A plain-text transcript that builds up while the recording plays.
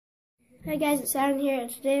Hi guys, it's Aaron here.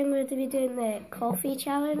 Today I'm going to be doing the coffee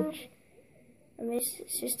challenge. And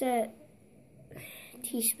it's just a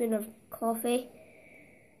teaspoon of coffee.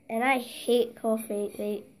 And I hate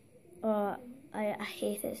coffee. I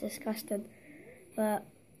hate it. It's disgusting. But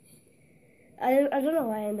I don't know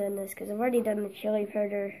why I'm doing this, because I've already done the chili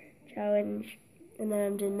powder challenge. And then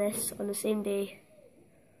I'm doing this on the same day.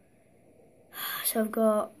 So I've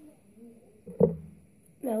got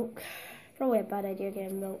milk. Probably a bad idea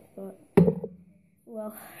getting milk, but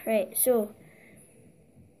well, right, so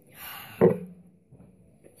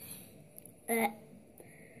I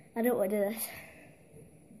don't want to do this.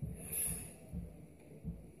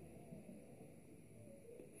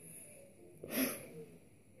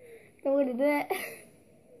 I don't want to do it.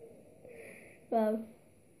 Well,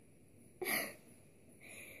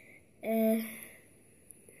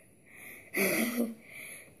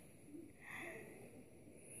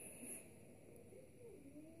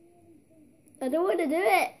 I don't want to do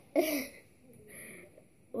it.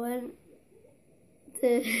 1,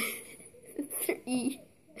 2, 3.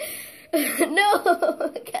 No,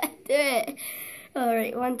 I can't do it.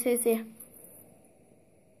 Alright, 1, 2, 3.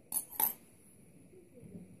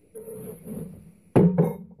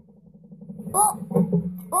 Oh!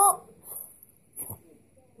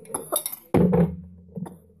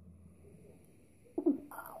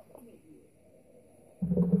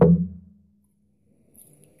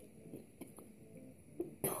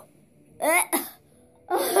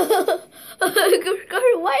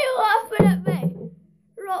 Why are you laughing at me?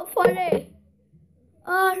 You're not funny.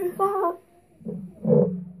 Oh, fuck.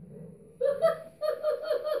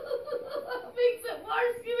 Makes it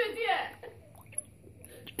worse, you idiot.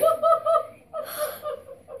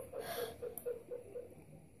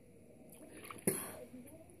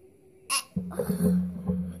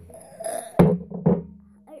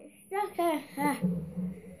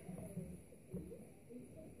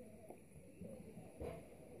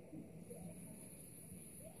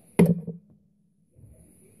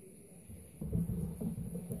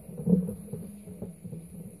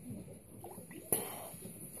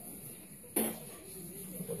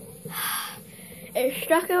 It's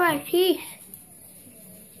stuck in my teeth.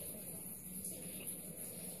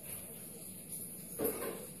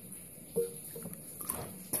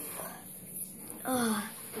 Oh.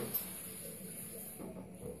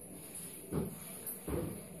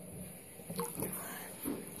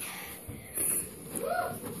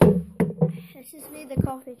 This is me, the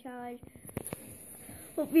coffee challenge.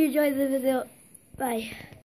 Hope you enjoyed the video. Bye.